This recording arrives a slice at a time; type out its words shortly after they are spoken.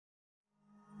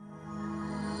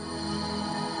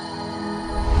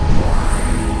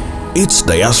It's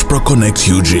Diaspora Connect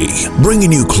UG,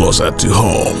 bringing you closer to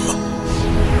home.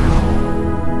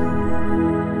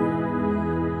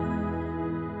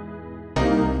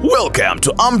 Welcome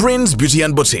to Ambrin's Beauty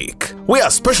and Boutique. We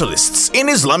are specialists in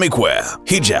Islamic wear,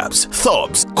 hijabs,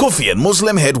 thobs, kufi and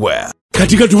Muslim headwear.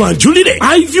 Katika tuwanjulile,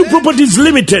 iView Properties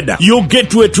Limited, your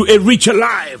gateway to a richer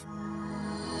life.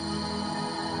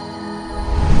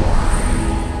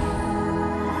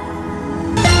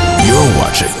 You're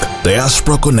watching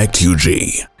Diaspora Connect UG.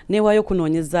 Newayo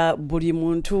kunoonyeza buli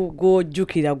muntu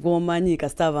gw'ojjukira gw'omanyi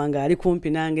kasitava nga ali kumpi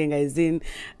nange nga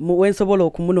wensobola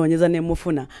okumunoonyeza ne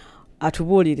mufuna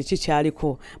atubuulire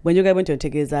kikyaliko bwe njogera bwe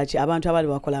ntegeeza ki abantu abali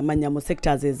bakola amannya mu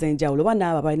sectors ez'enjawulo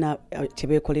bana abo balina kye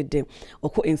beekoledde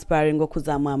inspiring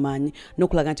okuzaamu amaanyi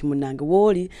n'okulaga nti munnange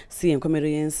wooli si enkomero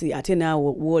y'ensi ate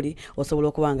naawe wooli osobola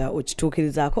okuba nga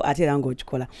okituukirizaako ate era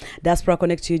ng'okikola. Diaspora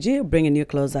Connect UG, bringing you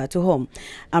closer to home.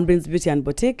 Ambrin's Beauty and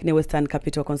Boutique ne Western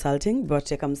Capital Consulting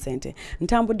bwateka mu ssente.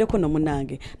 Ntambuddeko no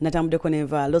munnange natambuddeko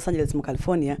neva Los Angeles mu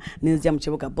California nenzija mu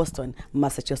kibuga Boston,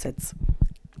 Massachusetts.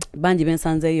 Banji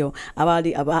bensanzeyo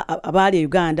abali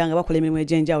Uganda nga bakola emirimu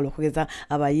egy'enjawulo okugeza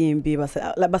abayimbi ba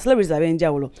celebrities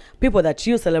ab'enjawulo, people that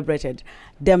you celebrated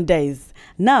them days.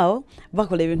 Now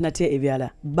bakola ebintu nate ebyala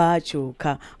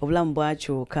bakyuka, obulamu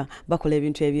bwakyuka, bakola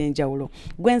ebintu eby'enjawulo.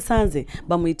 Gwensanze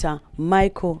bamuyita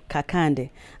Michael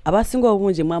Kakande, abasinga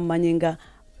obungi mwamanyi nga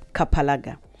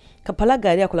Kapalaga. Kapalaga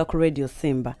yali akola ku Radio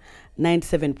Simba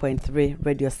 97.3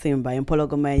 Radio Simba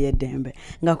empologoma y'eddembe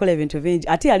ng'akola ebintu bingi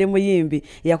ate yali muyimbi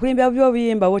yakulimbya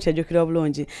by'obuyimba bwokyajjukira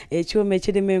obulungi ekyuma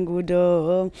ekirima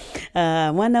enguudo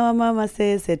mwana wa mama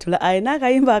sese tula ayina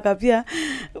akayimba akapya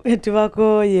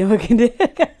tubakoye bagende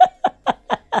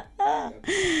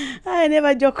I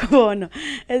never joke ono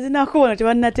ezinakubono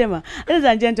tebanatema. Ladies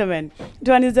and gentlemen,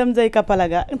 tuanize mzee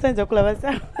Kapalaga nsenze kulaba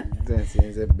sa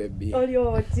nsenze baby oli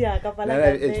otya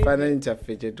Kapalaga ekifaananyi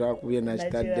kyaffe kye twakubye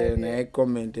nakitadde naye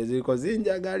comment eziriko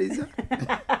zinjagaliza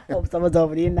obusobozi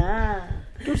obulina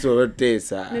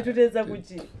tusoboteesa netuteesa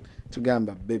kuki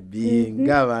tugamba baby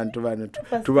ng'abantu bano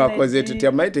tubakoze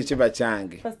tutya mayi tekiba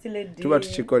kyange tuba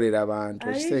tukikolera abantu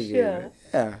ekitegeera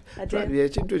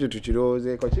ekintu ekyo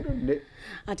tukirowoozeeko kirudde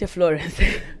ate Florence.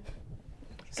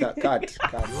 You're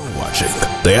watching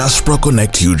Diaspora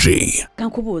Connect UG.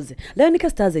 Kankubuuze Leonica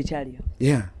Stars ekyaliyo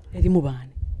erimu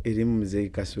baani? Erimu Mzee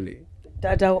Kasule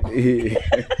tata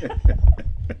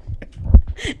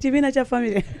kibiina kya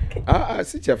family?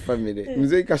 Si kya family.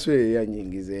 Mzee Kasule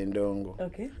yanyingiza endongo.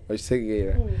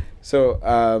 Okitegeera. So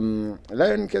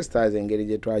Leonica Stars engeri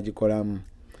gye twagikolamu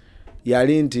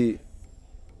yali nti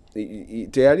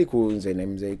teyali kunze ne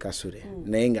Mzee Kasule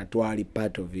naye nga twali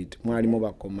part of it. Mwalimu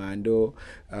bakomando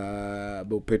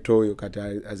Bopetoyo kati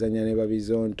azanya ne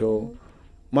babizonto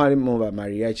mwalimu ba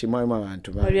mariachi mwalimu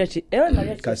abantu ba mariachi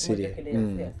Kasire.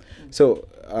 So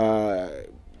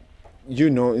you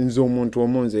know nzo omuntu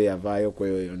omunze yavaayo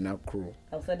kweyo na crew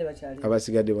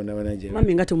abasigadde bonna banaje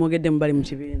mami nga tumwogedde mbali mu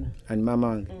kibiina ani mama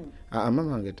wange mama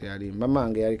wange teyali mama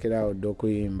wange yalikirawo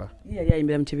okuyimba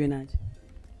yayimbira mu kibiina ki?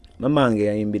 Mama wange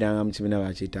yayimbiranga mu kibiina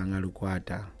bakiyitanga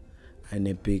Lukwata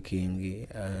ane picking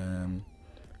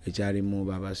ekyalimu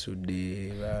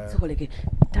babasudde sokoleke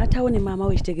taatawo ne maama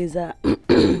we kitegeeza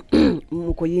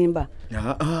mu kuyimba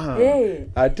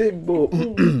ate bo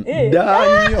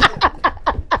danyo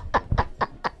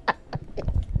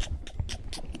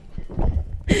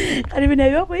kali bino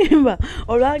ebyokuyimba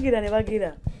olwagira ne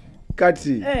bagira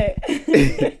kati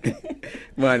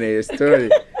mwana eyo story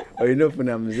olina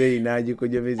ofuna muzeeyi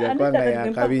n'agikujomeza kwanga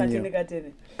yakabinyo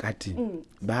kati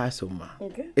baasoma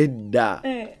edda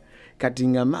kati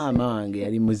nga maama wange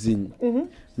yali muzinyi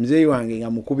muzeeyi wange nga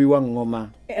mukubi wa ngoma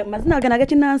mazina agana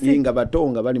gakinansi nga bato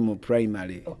nga bali mu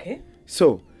primary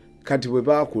so kati bwe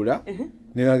baakula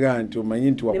ne bagaa nti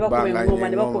omanyi nti wakubanga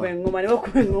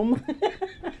engoma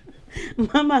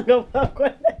mama nga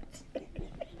bakola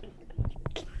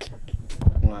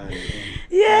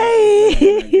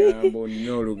gambo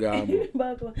no lugambo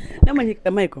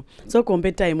namanyika Michael so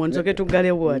kompe time onzoke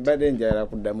tugale bwati bade njala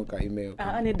kuddamu kahimeo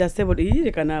nedda sebo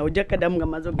yiri kana ojakadamu nga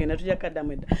mazo genda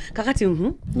tujakadamu edda kakati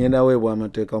nyenda weebwa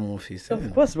amateeka mu office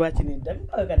of course lwaki nedda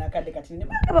kana kade kati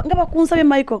nga bakunsabye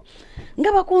Michael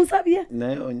nga bakunsabye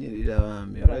naye onyirira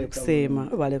bambi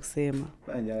bale kusema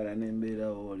banjala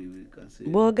nembeera oli wikase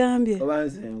bogambye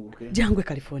obansenguke jangwe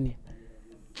California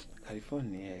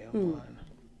yo mwana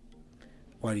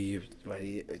wali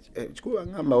chikuba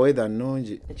ngamba weather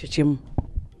nonje ekyo kimu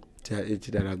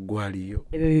ekirala gwaliyo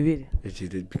ebyo bibiri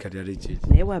ekirala ekiki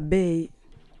naye wa bay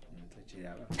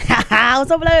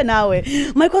osobolayo naawe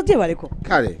Michael gye baliko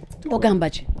kale ogamba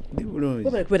ki ndi bulungi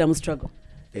bwe kubeera mu struggle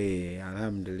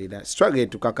alhamdulillah struggle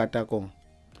tukakatako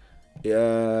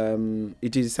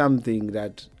it is something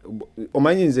that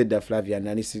omanyi nze dda Flavia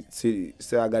nani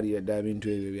sagalira dda bintu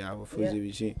ebyo byabufuzi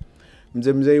biki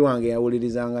mzee wange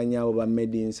yawulirizanga nyawo ba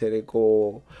made in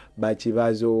Sereko ba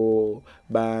Kibazo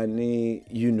bani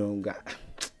nga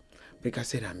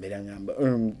bikasera mbera ngamba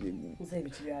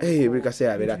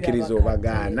bikasera bera kirizo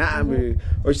bagana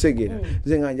okisegera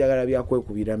nze nga njagala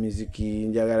byakwekubira muziki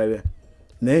njagala bya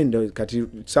nendo kati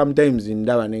sometimes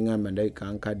ndaba nengamba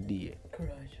ndayikankaddiye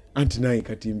anti naye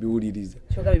kati mbiwuliriza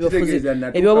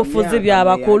ebyobufuzi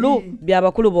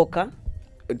byabakulu bokka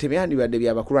tebyandibadde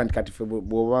byabakulu anti kati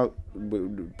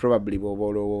probably bwoba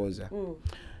olowooza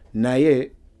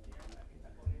naye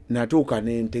natuuka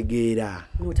nentegeera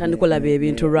notandika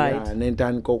ebintu right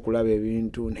nentandika okulaba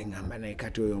ebintu nengamba naye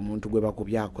kati oyo omuntu gwe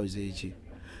bakubyakoze eki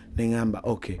nengamba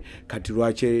okay kati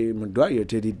lwaki mu ddwaliro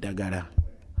teri ddagala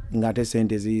ng'ate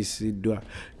sente ziyisiddwa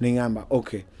nengamba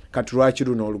okay kati lwaki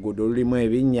luno oluguudo lulimu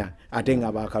ebinnya ate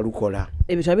nga baakalukola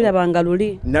ebyo tabirabanga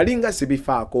luli nali nga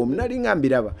sibifaako nali nga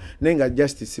mbiraba naye nga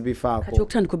just sibifaako kati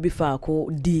okutandika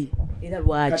obifaako ddi era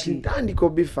lwaki kati ntandika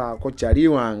obifaako kyali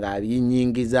wange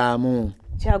abinyingizaamu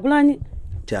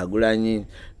Kyagulanyi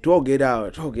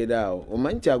twogerawo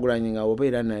omanyi Kyagulanyi nga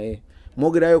obeera naye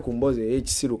mwogerayo ku mboozi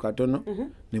ey'ekisiru katono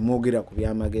ne mwogera ku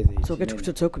byamagezi soke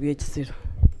tukututoe ku by'ekisiru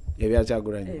ebya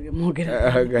Kyagulanyi ebyo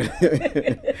mwogera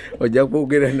ojja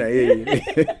kwogera naye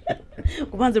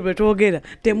kubanza bwe twogera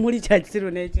temuli kya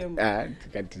kisiru n'ekyemu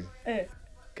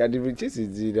kati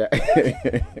bukisiziira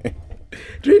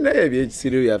tulinayo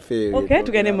ebyekisiru byaffe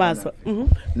tugende maaso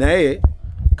naye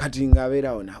kati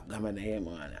ng'abeerawo nakugamba naye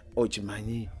mwana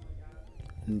okimanyi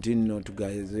nti nno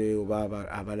tugaze oba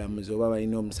abalamuzi oba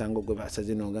balina omusango gwe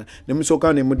basaze nonga ne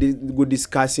musooka ne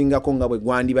gudiscussingako nga bwe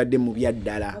gwandibadde mu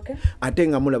byaddala ate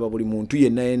nga mulaba buli muntu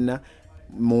yenna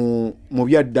mu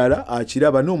byaddala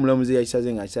akiraba n'omulamuzi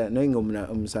yakisaze nga naye nga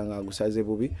omusango agusaze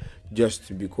bubi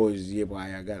just because ye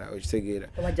bwayagala okitegeera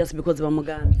just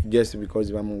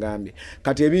because bamugambye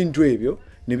kati ebintu ebyo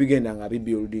nibigenda nga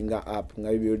bibuilding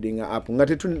up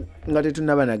nga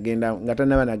tetunaba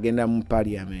nagenda mu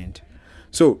parliament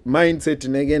so mindset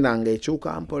negenda nga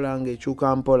ekyuka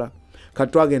mpola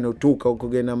kati twagenda otuuka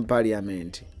okugenda mu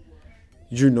parliament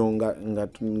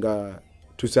nga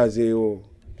tusazeewo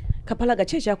Kapalaga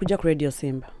ki ekyakujja ku Radio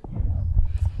Simba?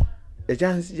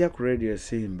 Ekyanzija ku Radio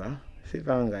Simba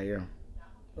sivangayo.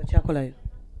 Okyakolayo?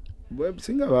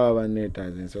 Singa baba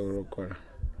banneetaaze nsobola okukola.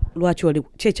 Lwaki oli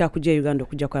ki ekyakujja Uganda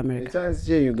okujja ku America?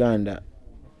 Ekyanzija Uganda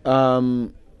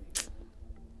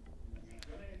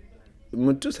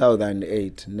mu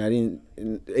 2008 nali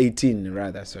 18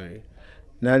 rather sorry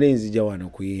nali nzija wano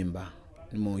kuyimba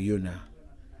mu Yuna.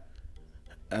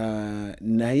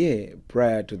 Naye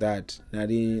prior to that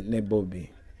nali ne Bobby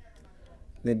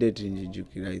ne date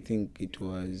njijukira I think it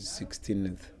was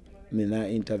 16th mina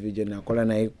interview je nakola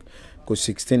naye ku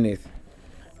 16th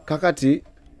kakati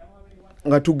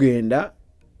nga tugenda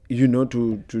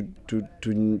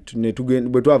ne tugenda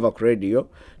bwe twava ku radio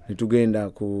ne tugenda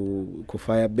ku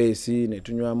fire base ne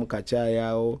tunywamu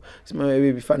kachaayawo sima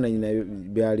ebifaananyi na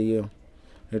byaliyo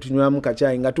ne tunywamu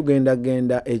kachaayi nga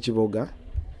genda ekiboga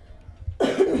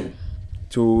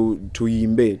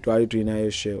tuyimbe twali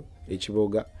tulinayo show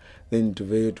ekiboga then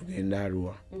tuveyo tugenda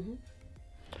Arua.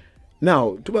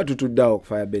 Now tuba tutuddawo ku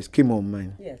firebase Kim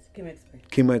omumanyi? Yes,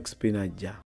 Kim XP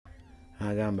najja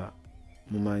agamba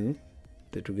mumanyi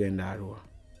tetugenda Arua.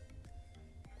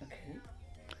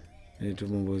 Ne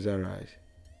tumubuuza lwaki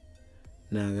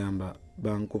n'agamba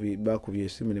bakubye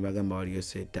esimu ne bagamba waliyo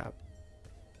set up.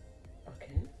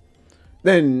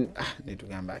 Then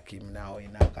netugamba Kim nawe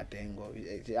ina katengo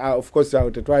of course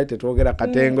tetwali tetwogera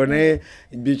katengo ne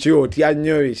bichi otya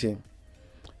nnyo bichi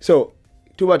so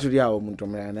tuba tuli awo omuntu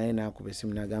omulala naye nakuba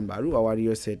esimu n'agamba Arua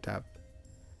waliyo set up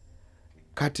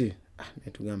kati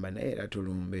netugamba naye era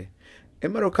tulumbe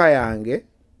emmotoka yange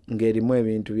ng'erimu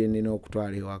ebintu bye nnina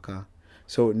okutwala ewaka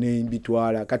so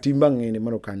nembitwala kati mba ngende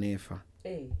emmotoka neefa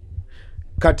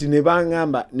kati ne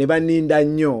bangamba ne baninda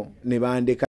nnyo ne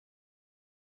bandeka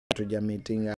tuja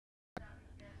meeting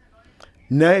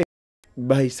naye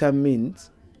by some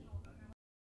means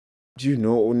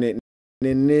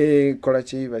ne kola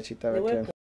chiva chitabatya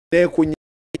ne kunya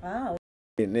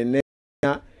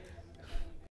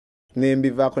ne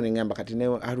mbivako nengamba kati ne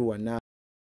Arua na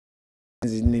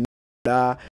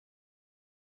nzinila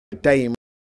time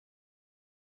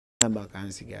namba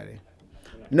kansigale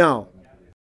now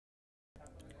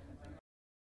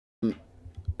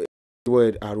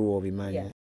word Arua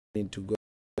bimanya need to go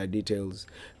the details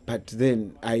but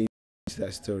then I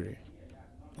the story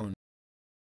on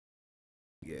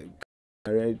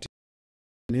right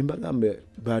nemba gambe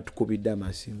batukubidde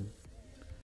amasimu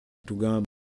tugamba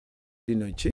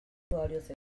dino chi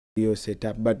your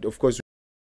setup, but of course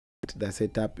the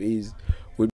setup is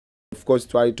we of course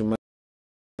try to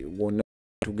wona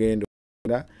tugenda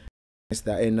it's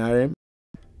the NRM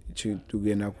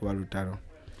tugenda kuba lutalo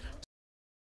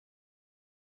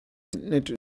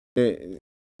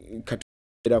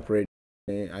katera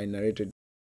I narrated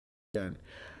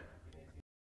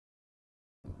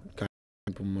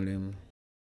kampumulemu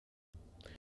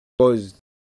because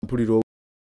mpuliro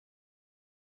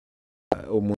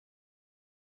omuntu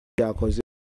yakoze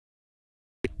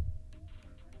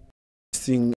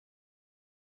sing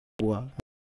wa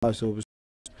aso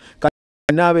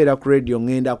nabeera ku radio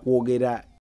ngenda kwogera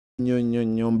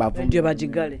nnyo mbavu radio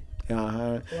bagigale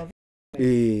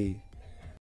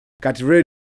kati radio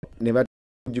ne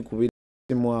bagikubira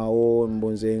simwawo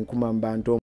mbonze nkuma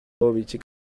mbantu obiki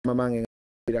mamange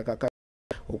ngabira kaka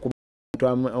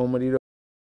okubantu omuliro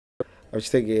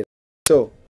okitegeera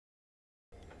so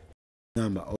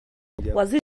ngamba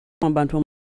waziri abantu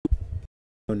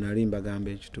onalimba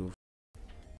gamba ekituufu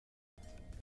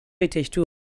ekituufu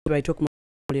baito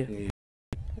kumuliro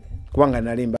kubanga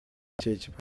nalimba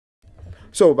chechi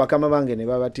so bakama bange ne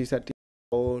babatiisa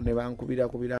ne bankubira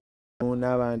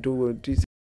n'abantu tisa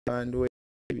bandu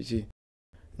ebiki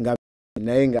nga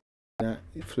naye nga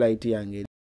flight yange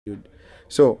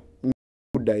so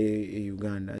kuda e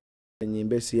Uganda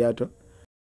nyimbe Seattle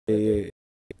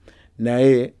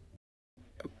naye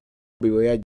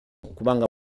biwe kubanga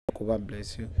kuba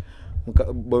bless you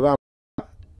bwe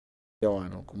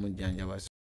yawano kumujjanja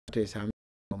basesa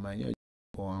amanyo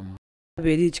kwamu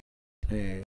beri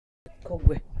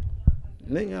kogwe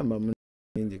nengamba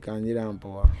mungi kanjira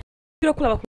mpowa kira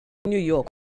kulaba ku New York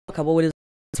akabowereza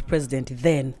president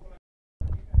then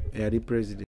yali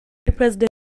president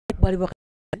bali baka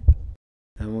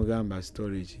amugamba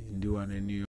storage ndi wana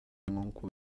New York ngonku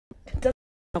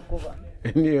nakuba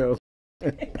New York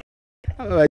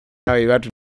ayi watu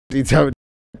tisa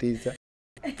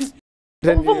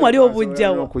Obuvumu wali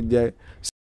obujjawo kujja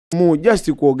mu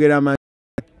just kwogera ma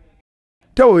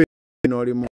tawe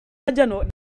noli mu ajano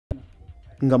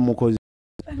nga mukozi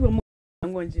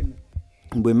ngonjime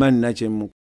bwe mani nache mu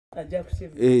ajja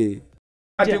kusiba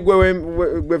ati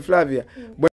gwe Flavia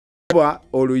bwa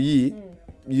oluyi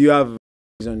you have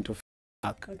reason to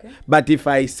fuck but if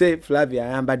I say Flavia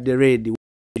I am but the red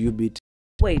you beat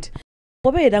wait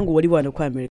obeera ngo wali wano kwa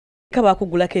America kaba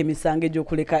kugulako emisango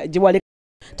egy'okuleka giwale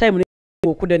time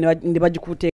okuda ne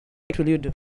bagikuteeka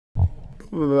tulido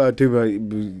bateba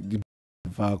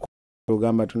vaako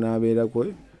ogamba tunabeera ko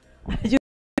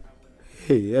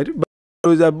ati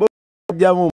baroza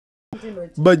bojamu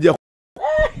bajja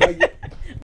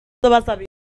basabi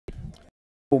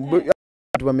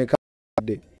tubameka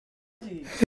de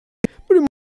buli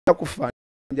kufa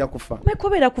nja kufa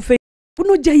mekobera kufa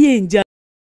kuno jayenja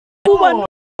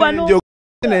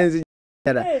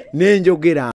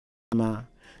nenjogera ama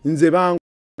nze bangu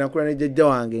nakula ne jjajja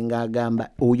wange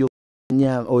ngagamba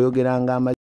oyogera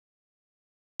ngamba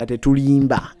ate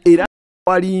tulimba era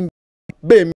walimba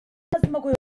bem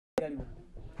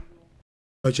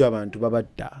acha abantu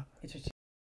babatta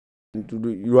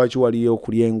lwaki waliyo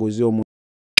okulya engozi omuntu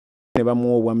ne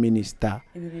bamuwa minister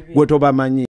gwe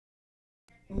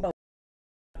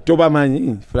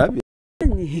tobamanyi Flavia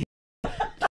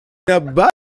nabba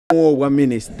muwa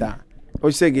minister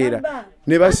okisegeera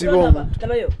ne basiba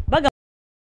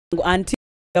omuntu anti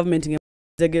government is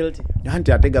guilty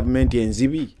anti ate government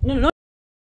enzibi no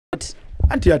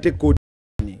anti ate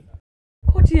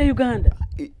koti ya Uganda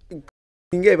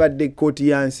nge badde koti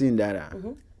ya nsindala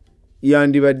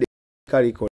yandibadde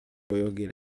kaliko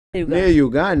oyogera ne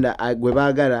Uganda gwe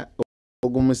baagala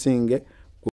ogumusinge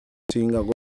kusinga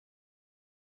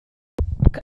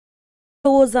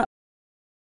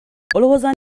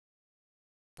olowooza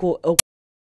ko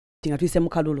tinga tuyise mu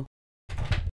kalulu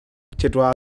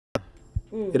kyetwa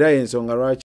era ensonga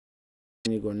lwaki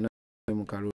gonna mu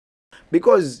kalulu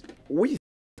because we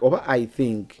oba I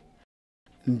think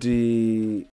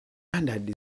the under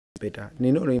this better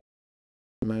nino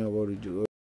my about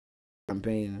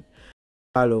campaign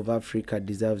all of Africa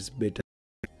deserves better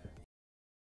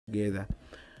together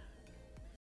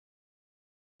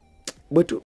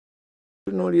but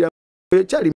tunolira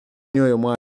chali nyoyo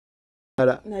mwana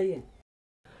naye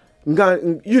nga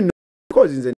you know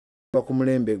because nze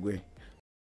bakumulembe gwe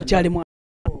chali mwana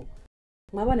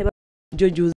mwabane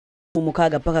jojuza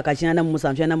mumukaga paka kachina mu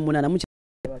musantu na munana mu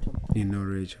nino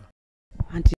recho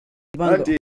anti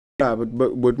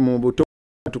but mu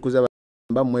tukuza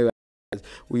bamwe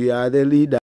we are the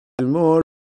leader more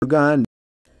Uganda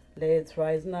let's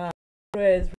rise now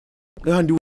praise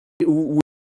and we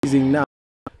rising now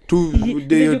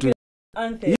tuvuddeyo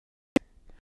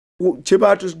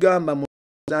kyeba tugamba mu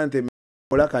anthem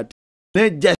kola kati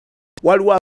nejja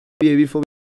waliwo ebifo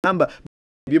gamba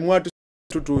byemwatu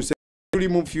tutuuse tuli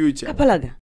mu future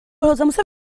Kapalaga olowooza Museveni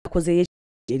akoze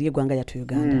eri eggwanga lyattu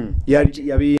Uganda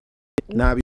yabi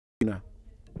n'abina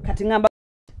kati ngamba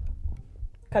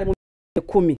kale mu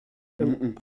 10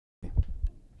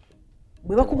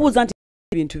 bwe bakubuuza nti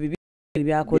ebintu bibi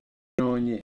byakoze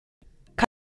nonye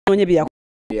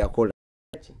byakola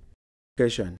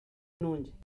education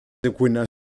nungi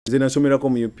zenasomerako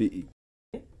mu UPE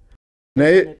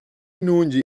naye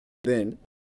nungi then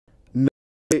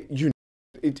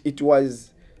it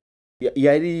was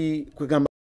yali kwegamba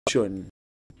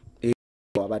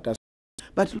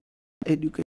but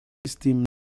education system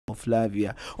of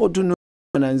Flavia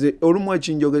otunanze olumu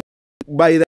ekinjoge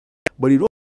by the buli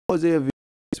lwoze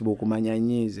Facebook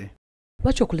manyanyize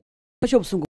lwaki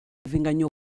obusungu vinga nnyo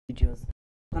videos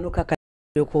kano kaka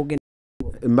okugenda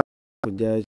mba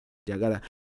kujja jagala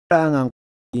nga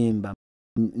nkuyimba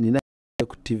nina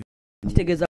ku TV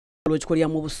kitegeeza lwokikolya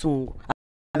mu busungu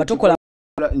abatokola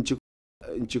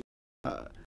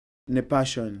ne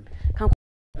passion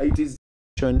it is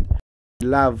passion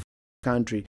love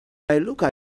country I look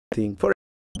at thing for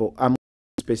example I'm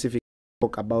specific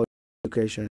talk about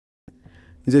education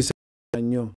nze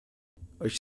nnyo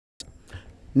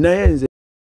naye nze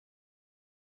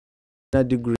na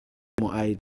degree mu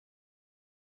IT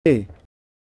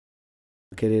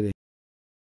kerere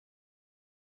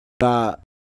ba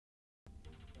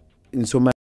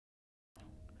nsoma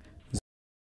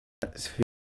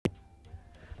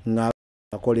nga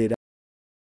akolera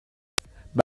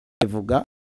bavuga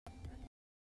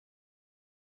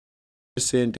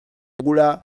sente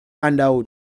gula handout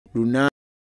luna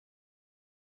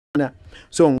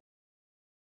so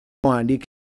andika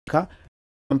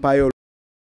mpayo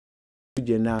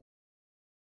jena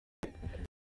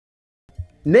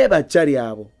neba chali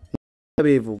abo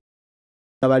abevu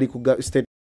abali ku state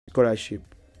scholarship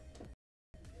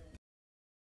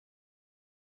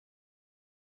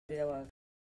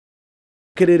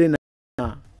kerere na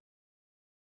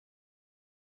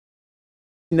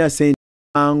ina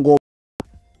senango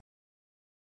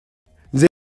ze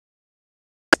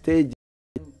stage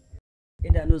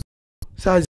endano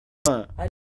sazi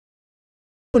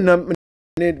na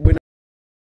bwena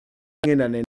ngenda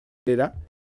nendera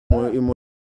mu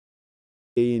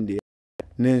India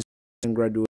then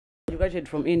graduated. You graduated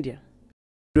from India?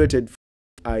 Graduated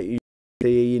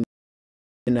in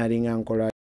engineering and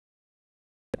college.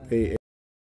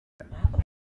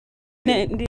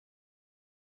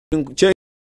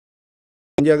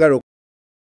 Njagalo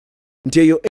nti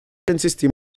eyo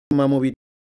system mamubi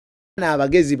na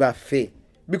abagezi baffe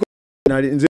because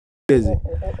nze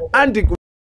anti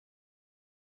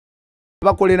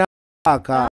bakolera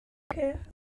aka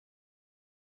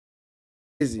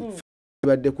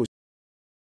badde ku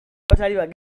batali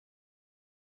bagi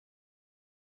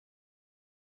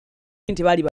nti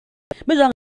bali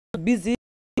mezo busy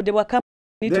de wa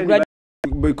company to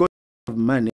graduate because of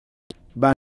money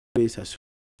but basis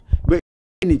but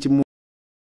ni chimu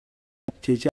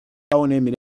checha aone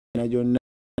emine na jonna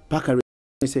paka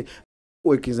say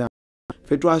work exam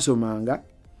fetwa somanga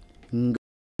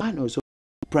ngano so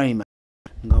primer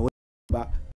ngawe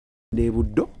ba de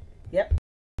buddo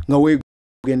ngawe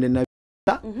gende na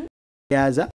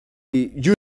yaza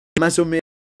you masome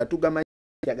atugama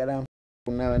yagala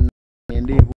kuna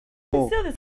ndevu still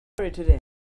the story today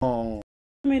oh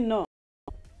I mean no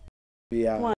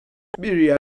yeah be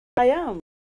real I am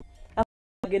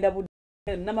agenda buddo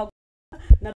na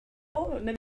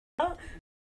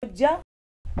ja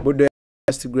buddo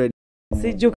last grade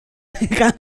siju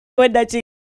weda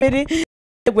chikiri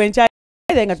gwencha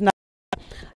nga tuna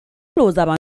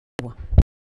loza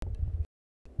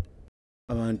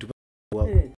abantu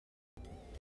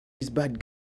is bad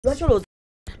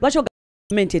lwacho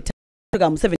government etaga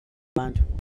mu 7 abantu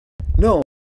no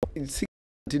it's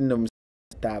no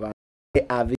staba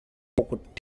ave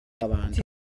abantu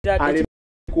ale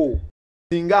ko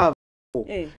singa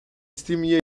steam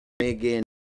ye again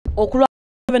okulwa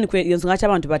 7 kwe yonga cha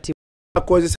abantu bati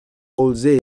cause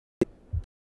olze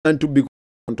and to be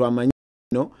to amanyi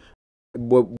no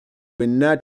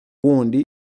not wondi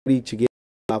reach get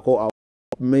ako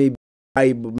maybe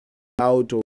I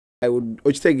out or I would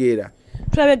ochtegera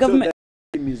travel government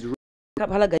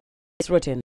Kapalaga is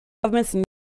rotten governments in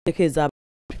the case of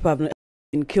people have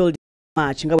been killed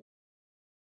much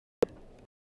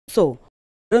so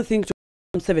I don't think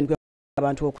 7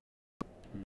 abantu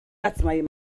that's my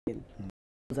opinion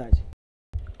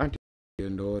anti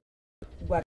ndo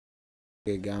what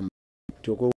egam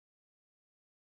toko